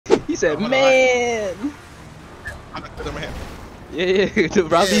said, man. I'm my hand. Yeah,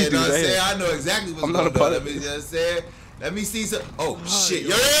 Rob these dudes right here. I know exactly what's going on. Let me just say, let me see some. Oh shit!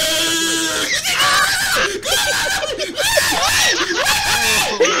 Yo!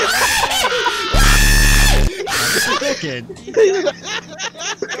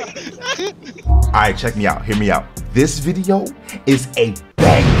 Alright, check me out. Hear me out. This video is a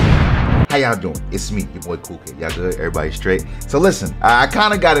bang. How y'all doing? It's me, your boy Cool Kid. Y'all good? Everybody straight? So listen, I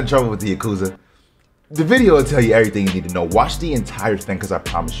kind of got in trouble with the Yakuza. The video will tell you everything you need to know. Watch the entire thing because I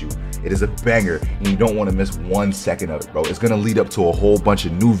promise you, it is a banger and you don't want to miss 1 second of it, bro. It's going to lead up to a whole bunch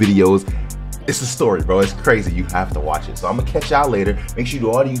of new videos. It's a story, bro. It's crazy. You have to watch it. So I'm going to catch y'all later. Make sure you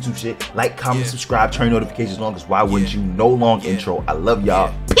do all the YouTube shit. Like, comment, subscribe, turn notifications on because why wouldn't you? No long intro. I love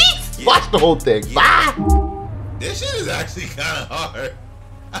y'all. Peace. Watch the whole thing. Bye. This shit is actually kind of hard.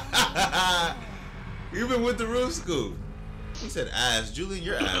 Even with the roof scoop. He said ass. Julian,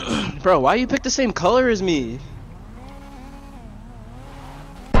 your ass. Bro, why you pick the same color as me?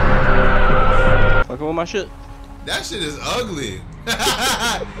 Fucking with my shit. That shit is ugly.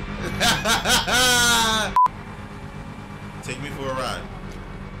 Take me for a ride.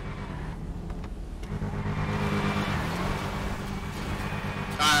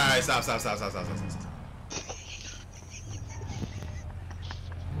 Alright, stop.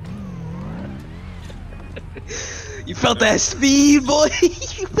 You felt that speed, boy. I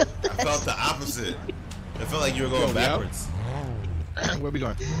felt the opposite. It felt like you were going backwards. Where we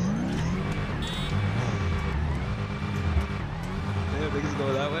going? Yeah, niggas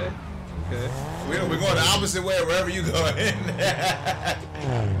going that way? Okay. We're going the opposite way wherever you go in.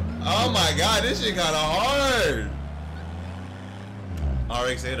 Oh my god, this shit kinda hard.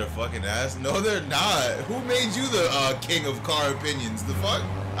 RX-8 are fucking ass. No, they're not. Who made you the king of car opinions? The fuck?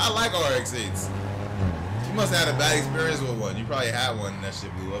 I like RX-8s. You must have had a bad experience with one. You probably had one and that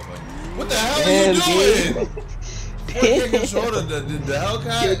shit blew up on you. What the hell are you doing? You can't control the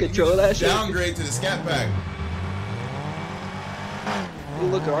Hellcat? Can't control that shit. Downgrade to the Scat Pack. You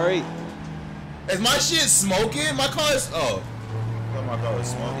look alright. Is my shit smoking? My car is. Oh. I thought my car was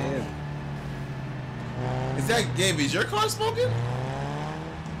smoking. Damn. Is that Gabe? Is your car smoking?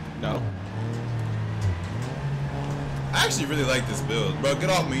 No. I actually really like this build. Bro, get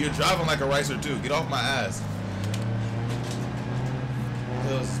off me. You're driving like a Ricer too. Get off my ass.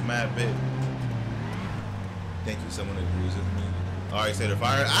 This is mad big. Thank you, someone agrees with me. Alright, say the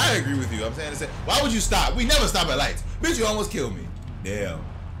fire. I agree with you. I'm saying to say, why would you stop? We never stop at lights. Bitch, you almost killed me. Damn.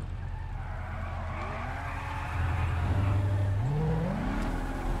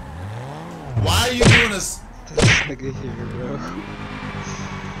 Why are you doing this? This nigga here, bro.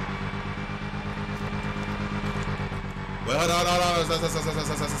 Wait, hold on.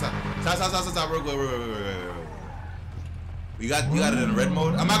 Stop. Real quick. You got it in red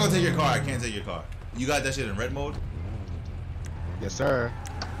mode? I'm not gonna take your car. I can't take your car. You got that shit in red mode? Yes, sir.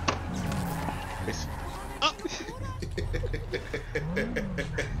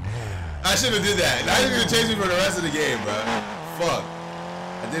 I should have did that. Now you're gonna chase me for the rest of the game, bro. Fuck.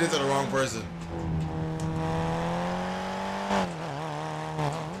 I did it to the wrong person.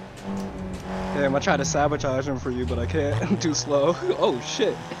 Damn, I tried to sabotage him for you, but I can't. I'm too slow. Oh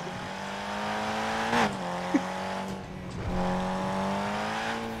shit.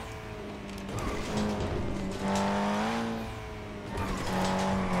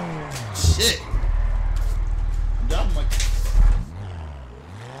 Shit.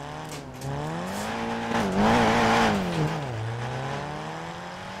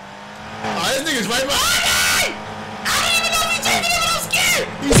 Oh, this nigga's right behind me! I didn't even know he chased me. I'm scared.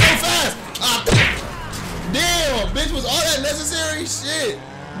 He's so fast. Damn, bitch, was all that necessary? Shit.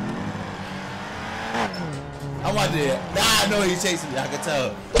 I'm out there. Nah, I know he's chasing me. I can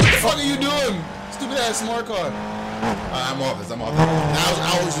tell. What the fuck are you doing? Stupid ass smart car. I'm off this. I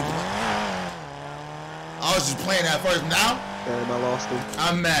was just playing that first. Now? Damn, I lost him.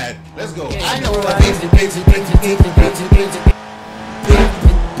 I'm mad. Let's go. I know I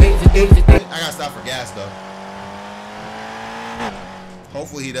gotta stop for gas though.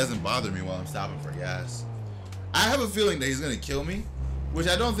 Hopefully he doesn't bother me while I'm stopping for gas. I have a feeling that he's gonna kill me, which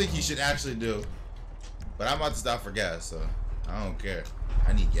I don't think he should actually do. But I'm about to stop for gas, so I don't care.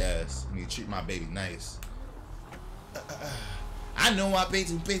 I need gas. I need to treat my baby nice. I know I pay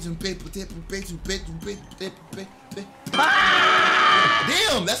to. Damn,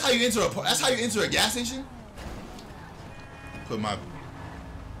 that's how you enter a gas station? Put my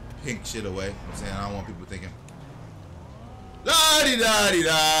pink shit away. I'm saying I don't want people thinking.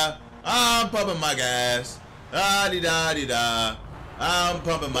 La-di-da-di-da. I'm pumping my gas. La-di-da-di-da. I'm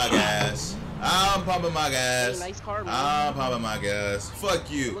pumping my gas. I'm pumping my gas. Hey, nice car, man. I'm pumping my gas. Fuck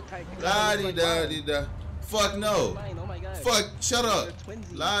you. La di da di da. Fuck no. Oh my God. Fuck. Shut up. They're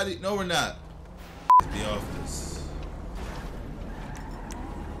twinsies. La di. No, we're not. Be off this.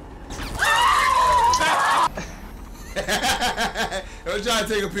 I'm trying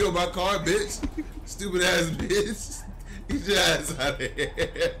to take a pee on my car, bitch. Stupid ass bitch. Get your ass out of here.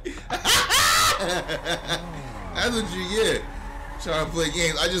 That's what you get. Trying to play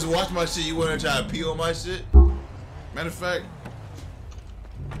games. I just watched my shit. You want to try to pee on my shit? Matter of fact.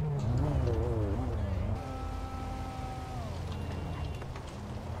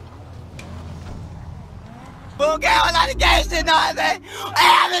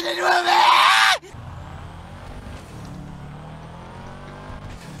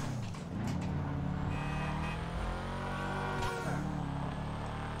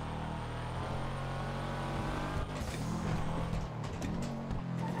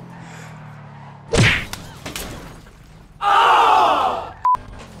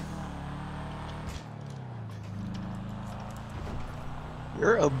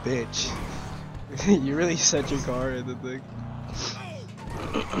 You're a bitch. You really set your car in the thing.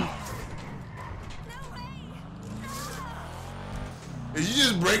 Did you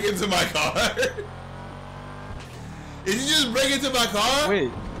just break into my car? Did you just break into my car? Wait,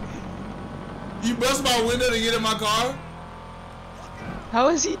 You bust my window to get in my car? how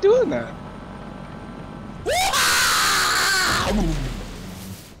is he doing that?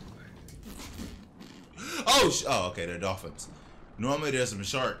 Oh, okay, they're dolphins. Normally there's some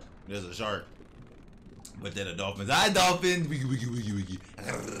shark. There's a shark. But they're the dolphins. Hi, dolphins! Wiggy, wiggy, wiggy, wiggy.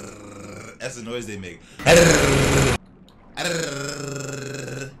 That's the noise they make.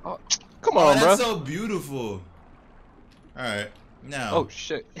 Oh, come on, bro. That's so beautiful. Alright, now. Oh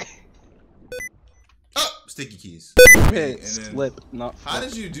shit. Oh, sticky keys. Hey, And then- slip, not How flip.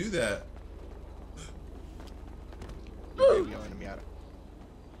 did you do that?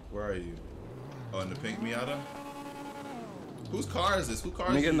 Where are you? Oh, in the pink Miata? Whose car is this? Whose car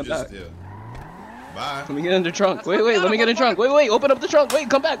Let me is get in you the just back. steal? Bye. Let me get in the trunk. Wait, let me get in the trunk. Wait, open up the trunk. Wait,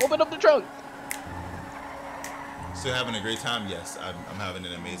 come back. Open up the trunk. Still having a great time? Yes, I'm having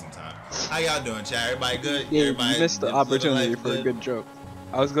an amazing time. How y'all doing, chat? Everybody good? Yeah, Everybody you missed the living opportunity life for a good? good joke.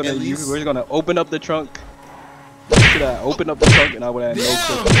 I was gonna, At you least- were gonna open up the trunk. Should I open up the trunk and I would have no Damn,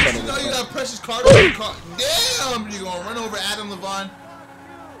 clip in bitch, front you of know the you trunk. got precious cargo in your car. Damn, you gonna run over Adam Levine?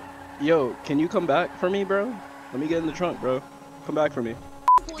 Yo, can you come back for me, bro? Let me get in the trunk, bro. Come back for me.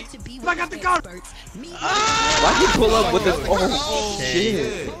 I got the gun. Why'd you pull up with this? Oh,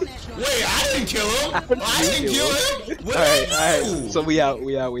 shit. Wait, I didn't kill him. I didn't kill him. What did I Alright, do? alright. So we out.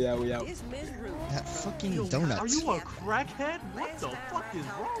 That fucking donut. Are you a crackhead? What the fuck is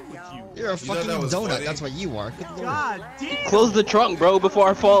wrong with you? You're a thought fucking that was donut. funny? That's what you are. Good lord. God damn. Close the trunk, bro, before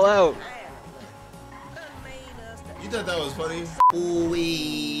I fall out. You thought that was funny?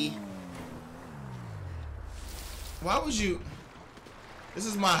 Ooh-wee. Why would you? This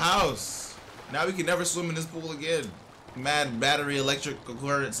is my house. Now we can never swim in this pool again. Mad battery electric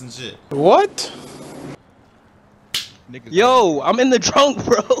currents and shit. What? Yo, I'm in the trunk,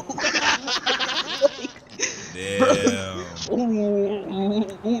 bro. Damn.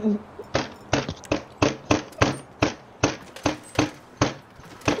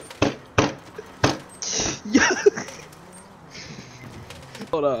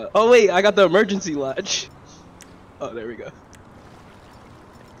 Hold on. Oh wait, I got the emergency latch. Oh, there we go.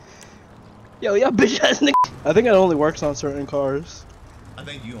 Yo, bitch ass nigga. I think it only works on certain cars. I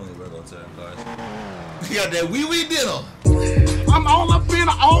think you only work on certain cars. You got that wee dinner. I'm all up in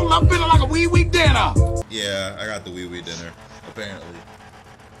it like a wee dinner. Yeah, I got the wee dinner. Apparently.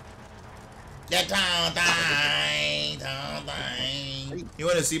 That thing. You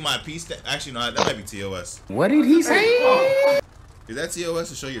want to see my pee stain? Actually, no, that might be TOS. What did he say? Is that TOS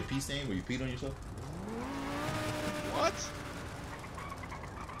to show your pee stain where you peed on yourself? What?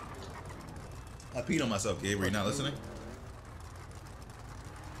 I peed on myself, Gabe. Are you not listening?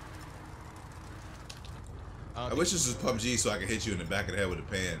 I wish this was PUBG so I could hit you in the back of the head with a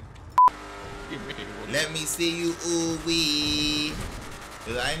pan. Let me see you, ooh wee.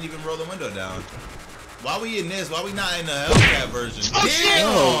 Cause I didn't even roll the window down. Why we in this? Why we not in the Hellcat version?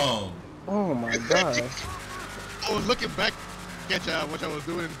 Damn! Oh my god. I was looking back at what I was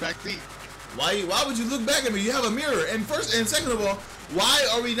doing in the back seat. Why would you look back at me? You have a mirror. And first and second of all, why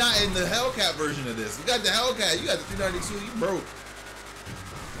are we not in the Hellcat version of this? We got the Hellcat. You got the 392. You broke.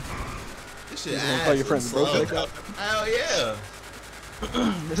 This shit You gonna ass. call your friends Slow. broke like that? Hell yeah.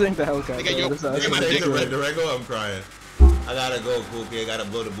 This ain't the Hellcat. Nigga, Bro. yo, This nigga, is my actually dick The different. Rego, I'm crying. I gotta go, cool kid. Gotta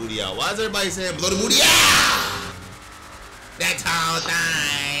blow the booty out. Why is everybody saying blow the booty out? That tall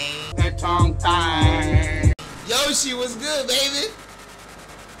thing. That tongue thing. Yoshi, what's good, baby?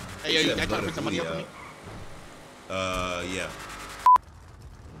 Hey, yo, you trying to put some money up for me? Yeah.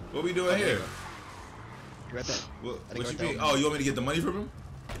 What we doing here? You right there. What you pay? Oh, you want me to get the money from him?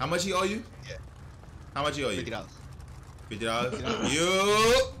 How much he owe you? Yeah. How much he owe you? $50. $50?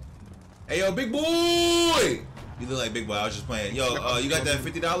 Yo! Hey, yo, big boy! You look like big boy. I was just playing. Yo, you got that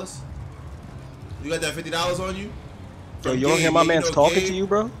 $50? You got that $50 on you? Yo, you don't hear my man's talking to you,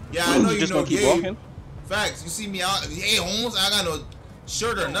 bro? Yeah, I know you just know gonna keep Gabe. walking. Facts. You see me out. Hey, Holmes, I got no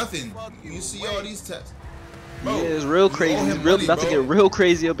shirt or nothing. You see all these texts. Yeah, it's real crazy. It's real, about to get real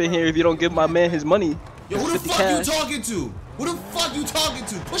crazy up in here if you don't give my man his money. Yo, who the fuck cash. you talking to? Who the fuck you talking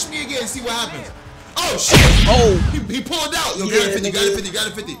to? Push me again and see what happens. Oh shit! Oh! He pulled out. Yo, Yeah, got it 50, nigga. got it 50, got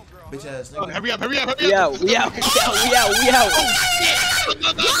it 50. Bitch ass nigga. Oh, hurry up, hurry up, hurry We up. out, we out, we out, we out, we out.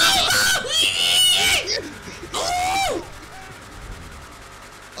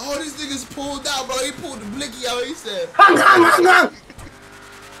 Oh, this nigga's pulled out, bro. He pulled the blicky out. He said, Hung, hung, hung, hung.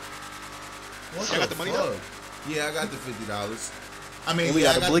 what I got the money though? Yeah, I got the $50. I mean, And we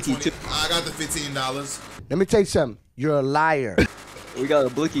yeah, got I a blicky, too. I got the $15. Let me tell you something. You're a liar. We got a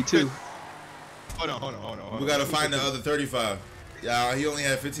blicky too. Hold on. We gotta find the other 35. Yeah, he only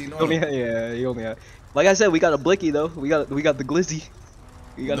had 15 on him. Yeah, he only had. Like I said, we got a blicky though. We got the glizzy.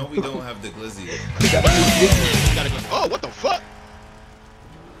 We got No, we don't have the glizzy. we got a glizzy. We gotta go. Oh, what the fuck?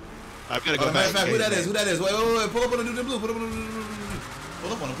 Alright, we gotta go Matter of back. fact, who that is? Who that is? Wait, pull up on the dude in blue. Pull up on the dude in blue.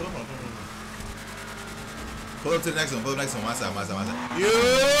 Pull up on him. Pull up to the next one. Pull up to the next one. My side.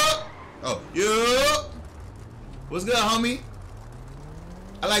 Yeah. Oh, yeah. What's good, homie?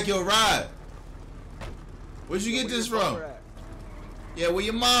 I like your ride. Where'd you get this from? Yeah, where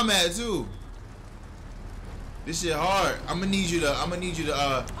your mom at too? This shit hard. I'm gonna need you to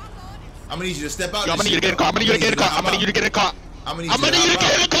step out. Yo, I'm gonna need you to get in the car. I'm gonna need you to get in the car. I'm gonna need you to get in the car. I'm gonna need I'm you gonna need you to to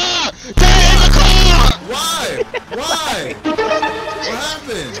get in hop the car. out. Get in the car. Why? What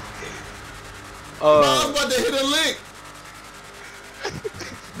happened? I was about to hit a lick.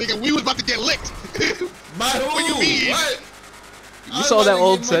 Nigga, we was about to get licked. By who? What you mean? What? You saw that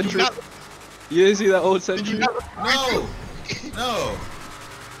old Century? You didn't see that old Century? No.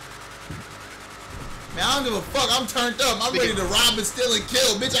 Man, I don't give a fuck. I'm turned up. I'm ready to rob and steal and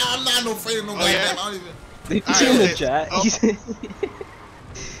kill. Bitch, I'm not no afraid of no goddamn. I don't even. Did you see in the chat? Oh.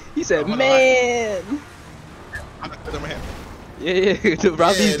 He said, man. I'm not putting my hand. Yeah, to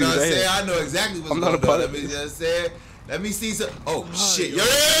rob these dudes I right here. I know exactly what's I'm not going a part on. of Let me just say. Let me see some. Oh shit! Yo!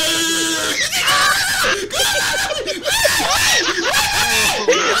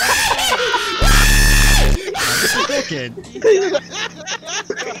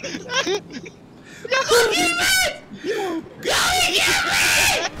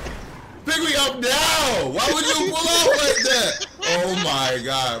 Pick me up now! Why would you pull off like that? Oh my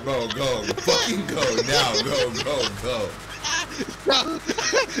god, bro, go. Fucking go now. Go.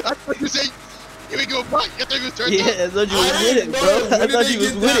 I thought you said you ain't go back. I thought you was turned Yeah, I thought you was with it, bro. I thought you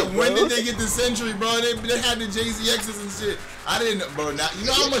was with it, bro. When did they get the Century, bro? They had the JZXs and shit. I didn't, bro. Now you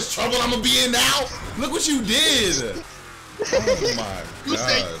know how much trouble I'm gonna be in now. Look what you did. Oh my You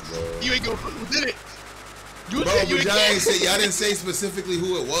say god, bro. you ain't go. Who did it? You Bro, said you but ain't y'all didn't say specifically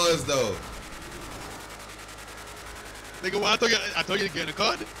who it was though. Nigga, well, I told you to get in the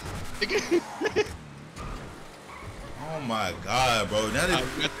car. Nigga. Oh my god, bro. Now that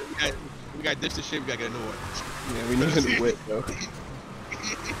We got ditch this shit. We gotta get a new one. Yeah, we need to whip, bro.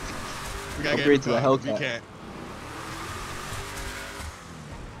 We gotta Upgrade get to the a new car. We Hellcat. can't.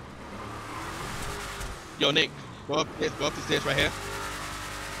 Yo, Nick, go up the stairs right here.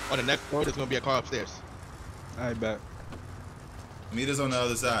 On the next floor, there's gonna be a car upstairs. I bet. meet us on the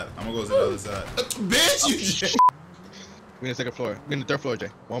other side. I'm gonna go to the other side. Bitch, you shit. We're in the second floor. We're in the third floor, Jay.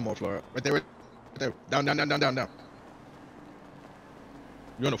 One more floor up. Right there, right there. Down.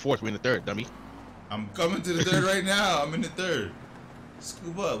 You're on the fourth. We're in the third, dummy. I'm coming to the third right now. I'm in the third.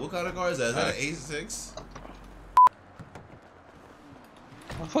 Scoop up. What kind of car is that? Is that an A6?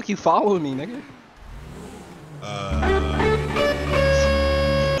 Why the fuck you following me, nigga?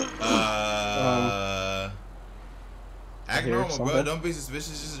 Act hear normal, bro. something. Don't be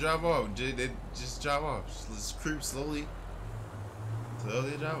suspicious. Just drive off. Just drive off. Just creep slowly.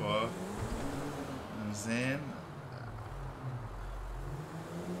 Slowly drive off. You know what I'm saying?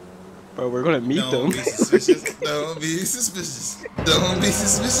 Bro, we're gonna meet Don't them. be suspicious. Don't be suspicious. Don't be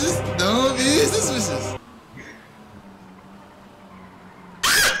suspicious. Don't be suspicious.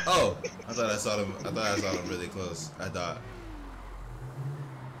 Oh, I thought I saw them. I thought I saw them really close. I thought.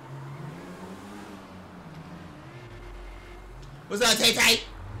 What's that, Tay-Tay?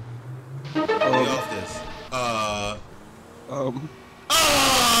 Get off this.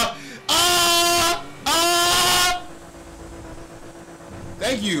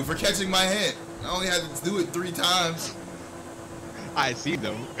 Thank you for catching my hint. I only had to do it 3 times. I see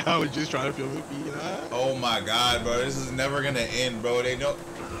them. I was just trying to feel the beat. Oh my god, bro. This is never gonna end, bro. They know.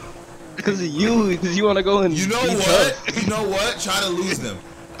 Because you want to go and. You know what? You know what? Try to lose them.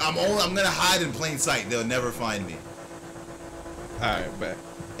 I'm gonna hide in plain sight. They'll never find me. Alright, bet.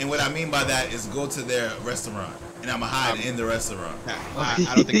 And what I mean by that is go to their restaurant, and I'm gonna hide in the restaurant. I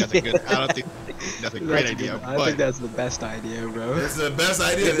don't think that's a good. I don't think that's a great idea. I think that's the best idea, bro. It's the best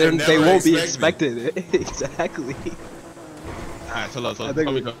idea. They won't be expected. Exactly. Alright, so are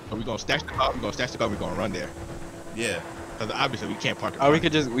we gonna stash the car? We're gonna stash the car. We're gonna run there. Yeah. Because obviously we can't park. Or we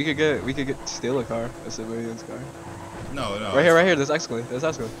could get steal a car, a civilian's car. No. Right here. There's Escalade.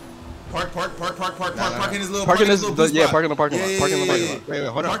 Park in his little. Park in the parking lot. Park in the parking lot. Wait,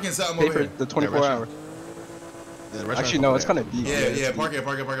 hold on. Park in something Pay over for here. the 24 hour. Actually, no, it's kind of deep. Yeah. Park it.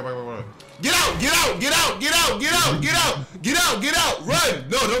 Get out! Run!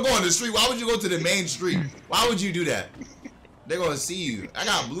 No, don't go on the street. Why would you go to the main street? Why would you do that? They're gonna see you. I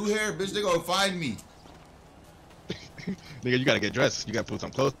got blue hair, bitch. They're gonna find me. Nigga, you gotta get dressed. You gotta put some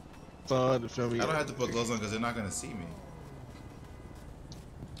clothes on. I don't have to put clothes on because they're not gonna see me.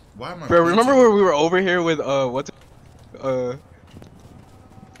 Why am I? Bro, remember where we were over here with RJ?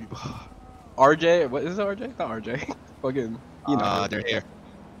 What is it, RJ? Not RJ. Fucking, you know. They're here.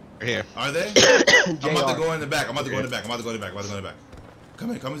 They're here. Are they? I'm about to go in the back. I'm about to go in the back.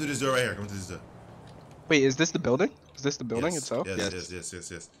 Come into this door right here. Come into this door. Wait, is this the building? Is this the building itself?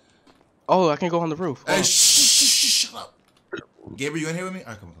 Yes. Oh, I can go on the roof. Hey, Oh. shut up. Gabriel, you in here with me?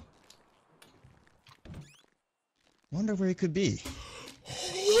 Alright, come on. Wonder where he could be.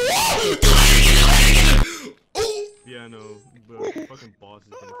 Yeah, I know, but fucking boss is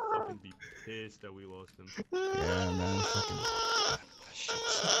gonna fucking be pissed that we lost him. Yeah, man. Fucking.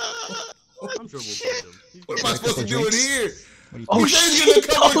 I'm sure we'll find him. What am I supposed to do in here? Oh, He's shit.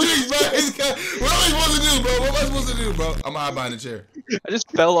 gonna come with drinks, bro. What am I supposed to do, bro? What am I supposed to do, bro? I'm gonna hide behind the chair. I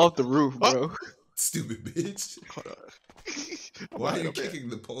just fell off the roof, bro. Stupid bitch. Hold on. Why are you kicking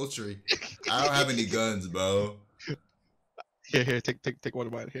the poultry? I don't have any guns, bro. Here, take one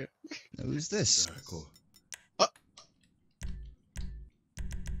of mine here. Who's this? Alright, cool.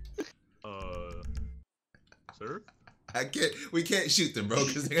 Sir? We can't shoot them, bro,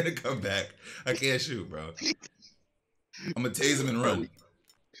 because they're gonna come back. I can't shoot, bro. I'm gonna tase them and run.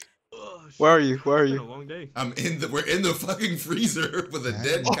 Where are you? It's been a long day. We're in the fucking freezer with a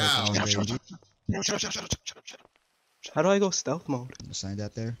dead cow. Shut up. How do I go stealth mode? I'm gonna sign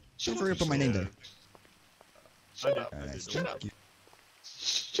that there. Don't forget to put my name there. I did. Alright, Shut up. thank you.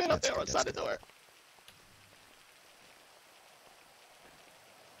 Shut up there outside the door.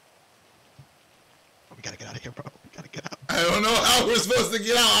 We gotta get out of here, bro. We gotta get out. I don't know how we're supposed to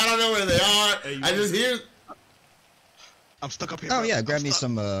get out. I don't know where they are. Hey, I just hear. I'm stuck up here. Oh bro. yeah, grab I'm me stuck.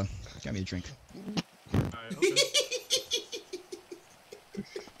 some. Grab me a drink. Alright, okay.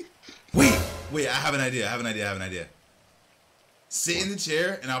 Wait, I have an idea. Sit in the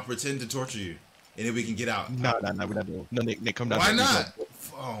chair and I'll pretend to torture you. And then we can get out. No, we're not doing it. No, Nick, come down. Why here. not?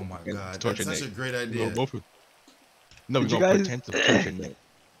 Oh my We're god, torture that's such Nick. a great idea. No, we're Did you gonna guys- pretend to torture Nick.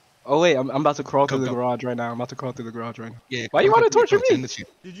 Oh wait, I'm about to crawl through the Come. garage right now. Yeah. Why you want to torture me?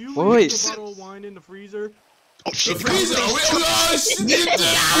 Did you Wait, leave wait. the bottle of wine in the freezer? Oh The shit! freezer! Oh shit!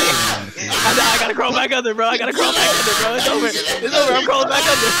 I gotta crawl back under, bro. It's over. I'm crawling back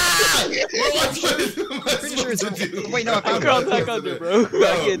under. What am I supposed to do? Wait, no, I I'm found crawling it. back under, bro. I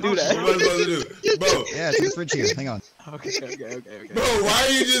can't do What am I that. supposed to do? Bro, Yeah, it's in the fridge here. Hang on. Okay. bro, why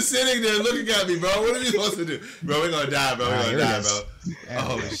are you just sitting there looking at me, bro? What are we supposed to do? Bro, we're gonna die, bro. Alright, We're gonna here die, it bro.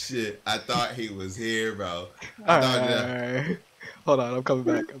 is. Oh shit. I thought he was here, bro. I thought that. Alright. Hold on, I'm coming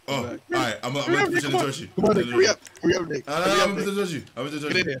back. Alright, I'm gonna pretend to torture you. Come on, Nick, hurry up, Nick. I'm gonna torture you.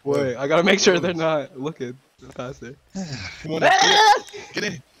 Get in there. Wait, I gotta make sure they're not looking past there. Come on, Nick. Get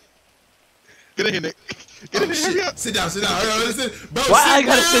in. Get in here, Nick. Get in here, hurry up. Sit down. Hurry up, listen. Bro, Why sit I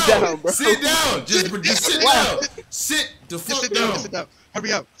gotta down. sit down, bro? Sit down. Just sit down. Sit the Just fuck sit down. down. Sit down.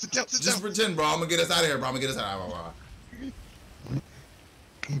 Hurry up. Sit down. Just pretend, bro. I'm gonna get us out of here, bro.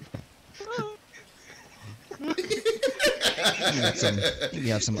 We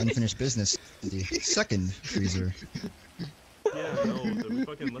have some unfinished business in the second freezer. Yeah, no, we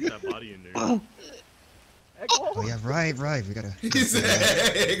fucking left that body in there. Oh yeah, right. We gotta. He said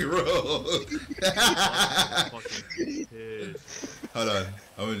egg roll. Fucking pissed. Hold on.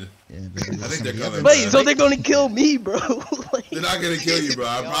 I'm gonna. Yeah, I think they're coming. Wait, so they're gonna kill me, bro? Like, They're not gonna kill you, bro.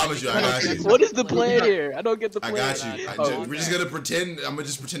 I promise you. I got you. what is the plan here? I don't get the I plan. got you. Oh, We're just gonna pretend. I'm gonna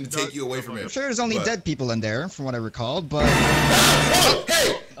just pretend to take you away from I'm him. sure there's only But- dead people in there, from what I recall, but Oh,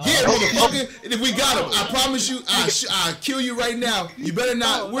 hey! Get motherfucker. And if we got him, I promise you, I'll kill you right now. You better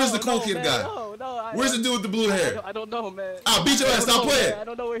not. Where's the cool kid guy? Where's the dude with the blue hair? I don't know, man. I'll beat your ass. Stop playing. I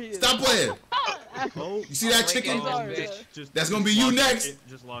don't know where he is. Stop playing. You see that chicken? That's gonna be you next.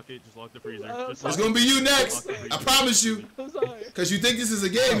 Just lock it. Just lock the freezer. That's gonna be you next. I promise you. I'm sorry. Cause you think this is a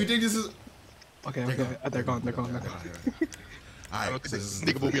game. You think this is. Okay. They're gone. Alright, This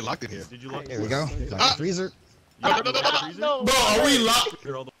nigga will be locked in here. Did you lock There we go. Lock the freezer. No. Bro, are we locked?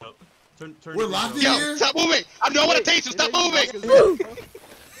 You're all the way up. Turn We're locked in Yo, here? stop moving! I know what it takes to stop moving!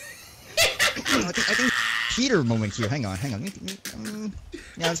 I think heater moment here. Hang on.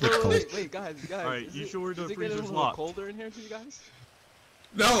 Yeah, it's a bit cold. Wait, guys. Alright, you sure the Is it getting a freezer's little locked? colder in here for you guys?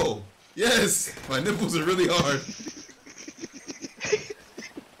 No. Yes. My nipples are really hard.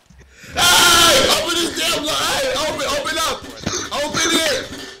 Hey! Open this damn line! Hey, open up! Open it!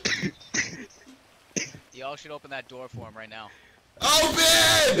 Y'all should open that door for him right now.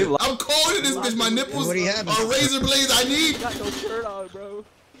 Open! I'm cold in this bitch. My nipples What do you have? are razor blades. I need. Got no shirt on, bro.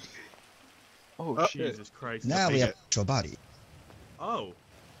 Oh shit. Jesus Christ. Now we have actual body. Oh.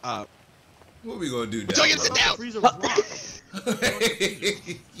 What we gonna do now? Tell you to sit down! Freezer was locked.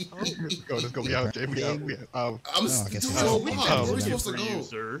 Let's go. We out, Jay. We out. I'm I guess dude, it's where all- we supposed to For you, go?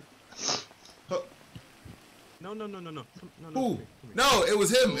 sir. Huh. No. Who? No, it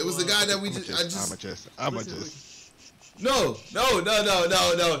was him. It was the guy that we just. I'm a just. No. Let me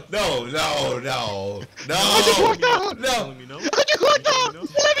know. Let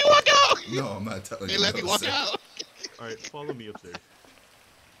me walk out! No, I'm not telling you. Let me walk sir. out! Alright, follow me upstairs.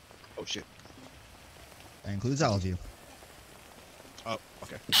 Oh shit. That includes all of you. Oh,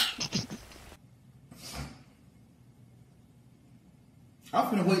 okay. I'm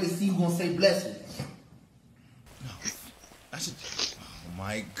finna wait to see who gonna say blessings. I should. Oh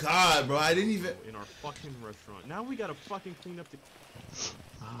my god, bro! I didn't even. In our fucking restaurant. Now we gotta fucking clean up the.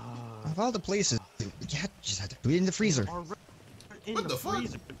 Of all the places, yeah, just had to put it in the freezer. What the fuck?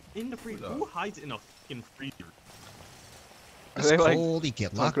 In the freezer. Who hides in a fucking freezer? It's they, like, cold, you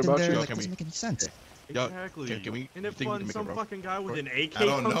get locked in about there, you? like, Can doesn't we- make any sense. Yo, Exactly. can we? And if think we can make some it, bro? fucking guy with an AK I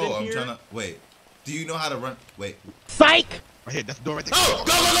don't comes know. in I'm here, trying to wait. Do you know how to run? Wait. Psych! Right here, that's the door right there. Oh!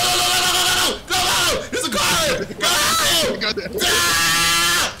 Go! There's a car! Go!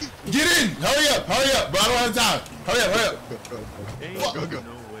 Ah! Get in! Hurry up, bro! I don't have time. Hurry up! Ain't Go.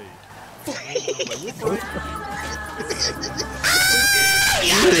 no way.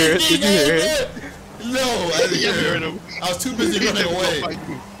 Did you hear it? No, I didn't hear him. I was too busy running away.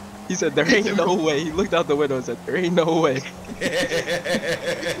 He said there ain't no way. He looked out the window and said there ain't no way.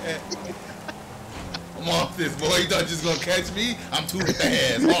 I'm off this, boy. You thought you was gonna catch me? I'm too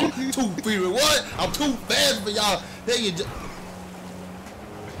fast. Oh, 2 feet. What? I'm too fast for y'all. There you just.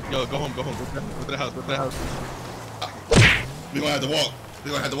 Yo, go home. Go to the house. We gonna have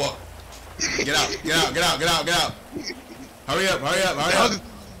to walk. Get out. Hurry up.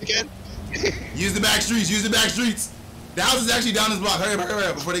 Again? Use the back streets. The house is actually down this block. Hurry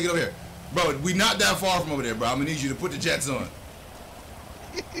up before they get over here. Bro, we not that far from over there, bro. I'm gonna need you to put the jets on.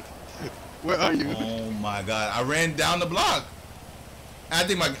 Where are you? Oh my god. I ran down the block. I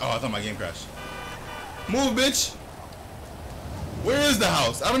thought my game crashed. Move, bitch. Where is the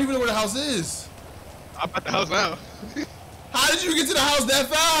house? I don't even know where the house is. I'm at the house now. How did you get to the house that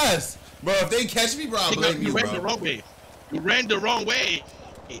fast? Bro, if they catch me, bro, I'll blame you, ran the bro. wrong way. You ran the wrong way.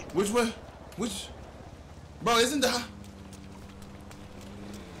 Which way? Which? Bro, isn't the...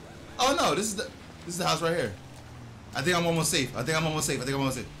 Oh no, this is the house right here. I think I'm almost safe.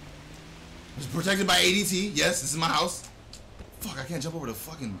 It's protected by ADT. Yes, this is my house. Fuck, I can't jump over the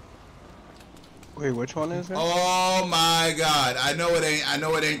fucking... Wait, which one is it? Oh my god. I know it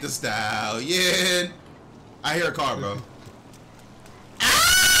ain't the stallion. I hear a car, bro.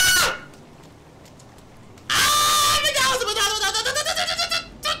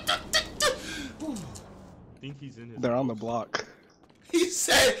 think he's in his. They're on the block. He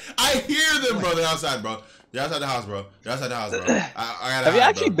said, I hear them, bro. They're outside, bro. They're outside the house, bro. I gotta Have you hide,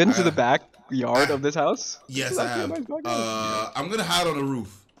 actually bro. been to the backyard of this house? Yes, I have. I'm gonna hide on the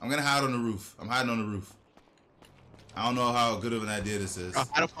roof. I'm hiding on the roof. I don't know how good of an idea this is. How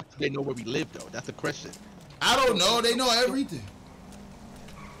the fuck do they know where we live, though? That's the question. I don't know. They know everything.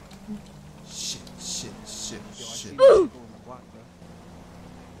 Shit.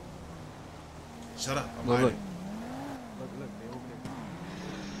 Shut up. I'm hiding.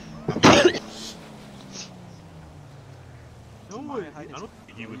 No, I don't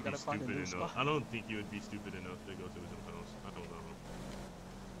think he would be stupid enough. I don't think he would be stupid enough to go to his own house. I don't know.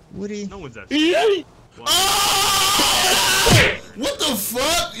 Woody? No one's that stupid. Oh! What the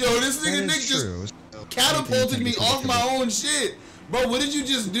fuck? Yo, this nigga Nick just catapulted me off my own shit. Bro, what did you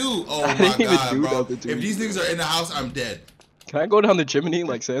just do? Oh I my didn't even god, do bro. nothing to If you. these things are in the house, I'm dead. Can I go down the chimney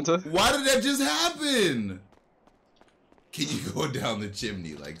like Santa? Why did that just happen? Can you go down the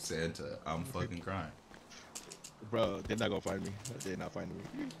chimney like Santa? I'm fucking crying. Bro, they're not gonna find me. They're not finding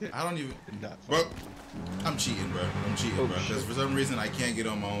me. I don't even. Not Bro, I'm cheating, bro. I'm cheating, Oh, bro. Because for some reason I can't get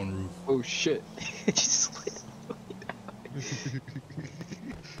on my own roof. Oh shit. It just slid.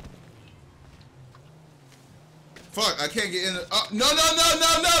 Fuck, I can't get in. No!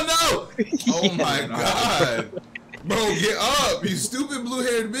 Oh my god. Bro, get up, you stupid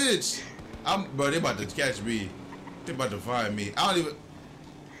blue-haired bitch. Bro, they about to catch me. They about to find me. I don't even.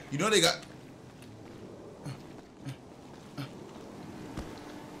 You know they got.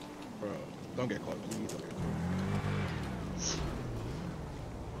 Bro, don't get caught. Please don't get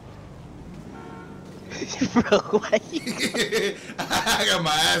Bro, why you... I got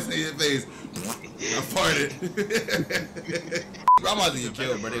my ass in your face. I farted. I'm about to get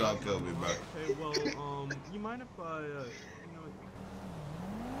killed, bro. They gonna kill me, bro. Hey, well, you mind if I,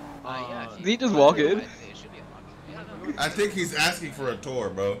 Yeah. Did he just walk in? It should be unlocked. Yeah, no. I think he's asking for a tour,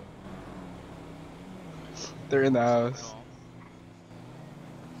 bro. They're in the house.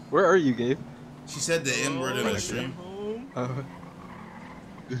 Where are you, Gabe? She said the N word in the stream. home?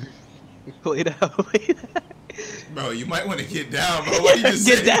 Wait out. Bro, you might want to get down, bro. Why you just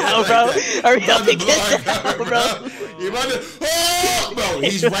Get saying down, that like bro. that? Hurry You up about to and blow get our down, cover, bro. You about to, oh, bro,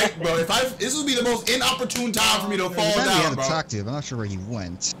 he's right, bro. This would be the most inopportune time for me to fall We down, haven't bro. talked to him. I'm not sure where he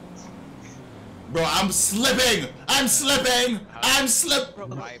went. Bro, I'm slipping. I'm slipping.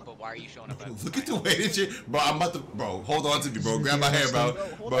 But why are you showing up? Look at the way that you, bro. I'm about to, bro. Hold on to me, bro. Grab my hand, bro.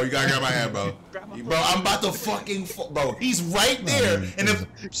 Bro, you gotta grab my hand, bro. Bro, I'm about to fucking, bro. He's right there. Well, I mean,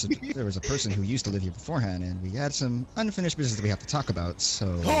 And there was a person who used to live here beforehand, and we had some unfinished business that we have to talk about.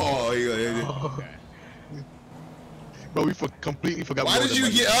 So. oh, yeah. Bro, we completely forgot. Why did you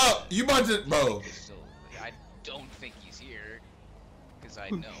get up? You about to, bro? I don't think he's here, because I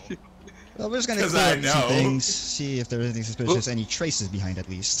know. Well, we're just gonna 'Cause clear I up some know. things, see if there's anything suspicious, any traces behind at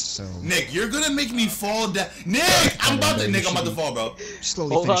least. So. Nick, you're gonna make me fall down. Nick, I'm about to fall, bro.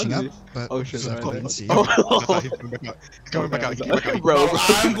 Slowly Hold finishing on. up, but Oh, shit, just have to right wait there. and see. Oh, Coming back out. bro.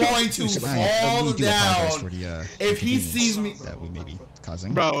 I'm going to We fall do apologize for down. the If he sees me, that we may be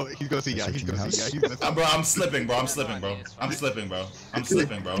causing. Bro, he's gonna see ya. Searching He's the gonna see ya. house. He's gonna see ya. bro, I'm slipping, bro. I'm slipping, bro. I'm slipping, bro. I'm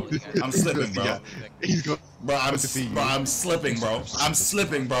slipping, bro. I'm slipping, bro. He's gonna. Bro, I'm slipping, bro. I'm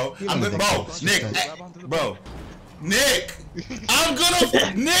slipping, bro. I'm gonna, bro. Nick, bro. Nick, I'm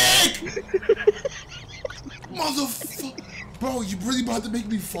gonna, Nick. Motherfucker, bro. You really about to make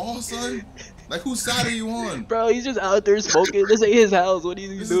me fall, son? Like, whose side are you on? Bro, he's just out there smoking. This ain't his house. What are you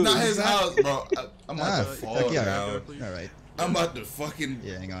doing? This is not his house, bro. I'm about to fall yeah, down. Alright. I'm about to fucking.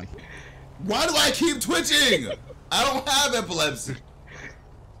 Yeah, hang on. Why do I keep twitching? I don't have epilepsy.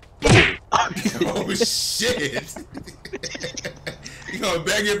 Oh shit! You gonna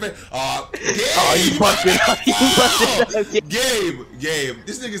bang your face? You busted up. You busted up. Gabe,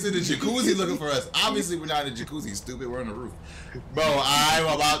 this nigga's in the jacuzzi looking for us. Obviously, we're not in the jacuzzi, stupid. We're on the roof. Bro, I'm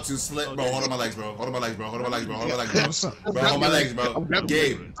about to slip. Bro, hold on my legs, bro. Hold on my legs, bro. Hold on my legs, bro. Hold on my legs, bro. Bro, hold my legs, bro.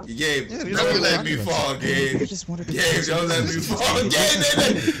 Gabe, don't let me fall, Gabe. Gabe, don't let me fall.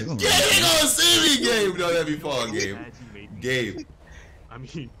 Gabe, they gonna see me, Gabe. Don't let me fall, Gabe. Gabe. I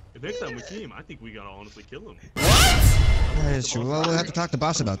mean, the next time we see him, I think we gotta honestly kill him. What? That is true. Well, we'll have to talk to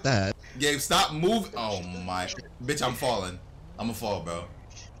boss about that. Gabe, stop moving. Oh my. Bitch, I'm falling. I'm gonna fall, bro.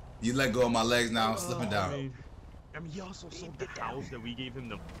 You let go of my legs now, I'm slipping down. I mean, he also sold the house that we gave him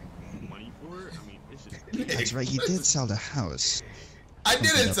the money for. I mean, it's just. That's right. He did sell the house. I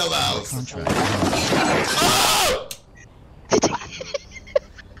didn't sell the house. Contract. Oh!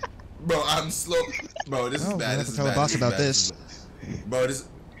 Bro, I'm slow. Bro, this is bad. We'll have This to is tell the bad. boss This is about bad. this. Bro, this.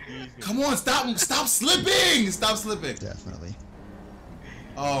 Come on, stop slipping! Stop slipping! Definitely.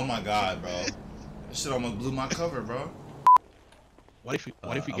 Oh my god, bro. That shit almost blew my cover, bro. What if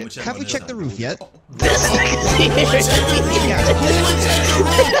we get? Have we checked the roof yet? Who would check the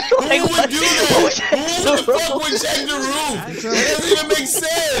roof? Who would do that? Who the fuck would check the roof? That doesn't even make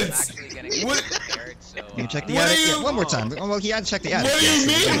sense. What? You check the What attic? are you- Yeah, one more time. Well, he had to check the attic. What do you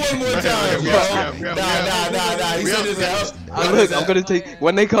mean one more time, bro? Nah. He said this out. Look, I'm gonna take.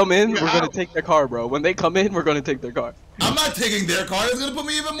 When they come in, we're gonna take their car, bro. When they come in, we're gonna take their car. I'm not taking their car. It's gonna put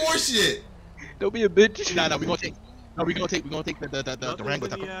me even more shit. Don't be a bitch. Nah, we gonna take. No, we gonna take the Wrangler.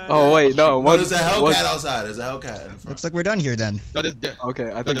 Oh wait, no. Oh, there's a Hellcat outside. There's a Hellcat in front. Looks like we're done here then. No,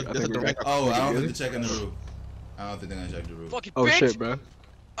 Okay, I think there's a we're direct. Oh, I don't think they're checking the roof. I don't think they're gonna check the roof. Fucking Oh bitch! shit, bro.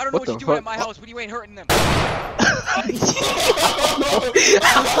 I don't know What what the you're doing at fuck? my house when you ain't hurting them.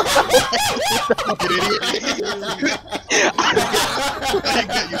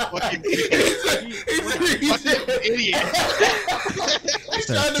 He's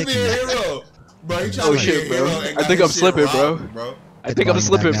trying to be a hero. Bro, he's trying Oh to shit, be a bro. hero and I got think his I'm shit slipping, robbed, bro. I think I'm Back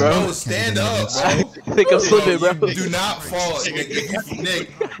slipping, now. bro. Bro, stand up, bro. I think I'm slipping, bro. You do not fall. Nick,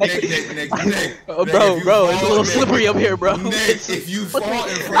 Nick. Oh, Nick, bro, if you bro, it's a fall, little Nick, slippery up here, bro. Nick, It's if you slippery. fall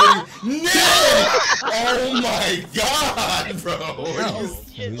in front of me, Nick! Oh my god, bro.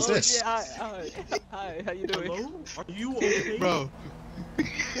 Who's this? Hi, how you doing? Hello? Are you okay? Bro.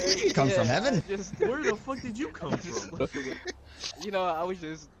 Come from heaven? Where the fuck did you come from? You know, I was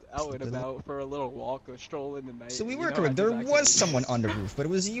just out and about for a little walk or stroll in the night. So we you were know, correct. I There just was accidentally- someone on the roof, but it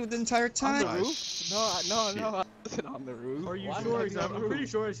was you the entire On time. the roof? No, I wasn't on the roof. Are you Why sure? would I be on the I'm pretty roof?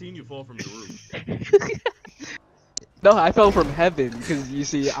 sure I seen you fall from the roof. No, I fell from heaven because you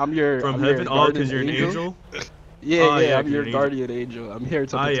see, I'm your From I'm your heaven? Oh, guardian because you're an angel? Yeah, Ah, yeah, I'm 'cause your you're an angel. guardian angel. I'm here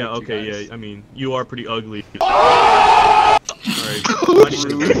to Ah, protect yeah, you okay, guys. yeah. I mean, you are pretty ugly. Alright, let's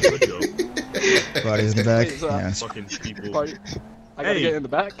go. Body's in the back. Wait, so Yeah. Fucking people. Party. I gotta Hey. get in the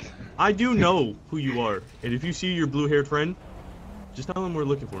back. I do know who you are, and if you see your blue-haired friend, just tell him we're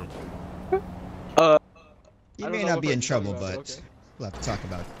looking for him. You I may don't know not be what in you're trouble, talking but about, okay. we'll have to talk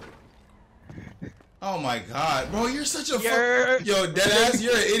about it. Oh my god, bro, you're such a You're- Yo, deadass,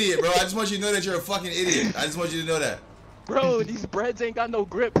 you're an idiot, bro. I just want you to know that you're a fucking idiot. I just want you to know that. Bro, these breads ain't got no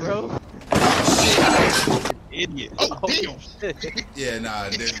grip, bro. Idiot. Oh, damn. Yeah, nah,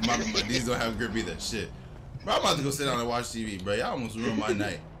 these don't have grip either. Shit. Bro, I'm about to go sit down and watch TV, bro. Y'all almost ruined my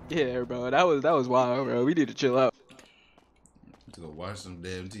night. Yeah, bro, that was wild, bro. We need to chill out. To go watch some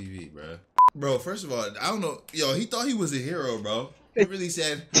damn TV, bro. Bro, first of all, I don't know. Yo, he thought he was a hero, bro. He really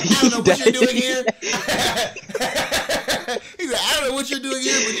said, I don't know what you're doing here. He said, I don't know what you're doing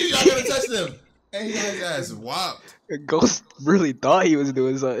here, but you're not gonna touch them. And he got his ass whopped. Ghost really thought he was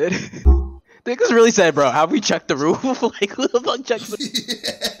doing something. Niggas really said, bro, have we checked the roof? Like, who the fuck checks the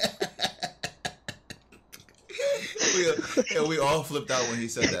we all flipped out when he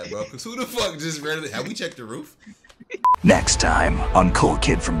said that, bro. Cause who the fuck just randomly, have we checked the roof? Next time on Cool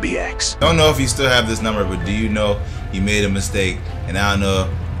Kid from BX. Don't know if you still have this number, but do you know you made a mistake and I don't know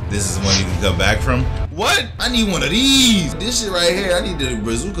if this is one you can come back from? What? I need one of these. This shit right here, I need the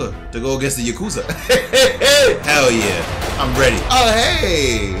bazooka to go against the Yakuza. Hell yeah, I'm ready. Oh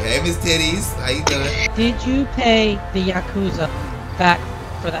hey, hey Miss Titties, how you doing? Did you pay the Yakuza back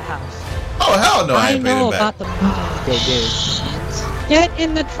for the house? Oh hell no, I ain't paid know it back. about the Get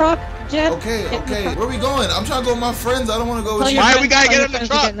in the truck, Jeff. Okay, Get in the okay, truck. where we going? I'm trying to go with my friends. I don't want to go with Tell you. your Why friends- we gotta tell get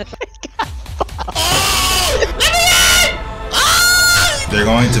your in the friends to truck? Oh! Let me in! Ah! They're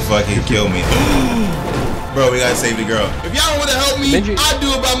going to fucking kill me. Bro, we gotta save the girl. If y'all want to help me, I'll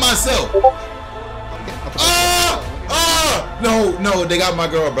do it by myself. No, they got my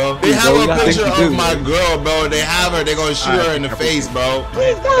girl, bro. They have a picture of my girl, bro. They have her. They're gonna shoot her in the face, bro.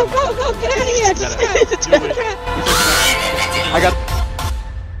 Please go, get out of here. Just I got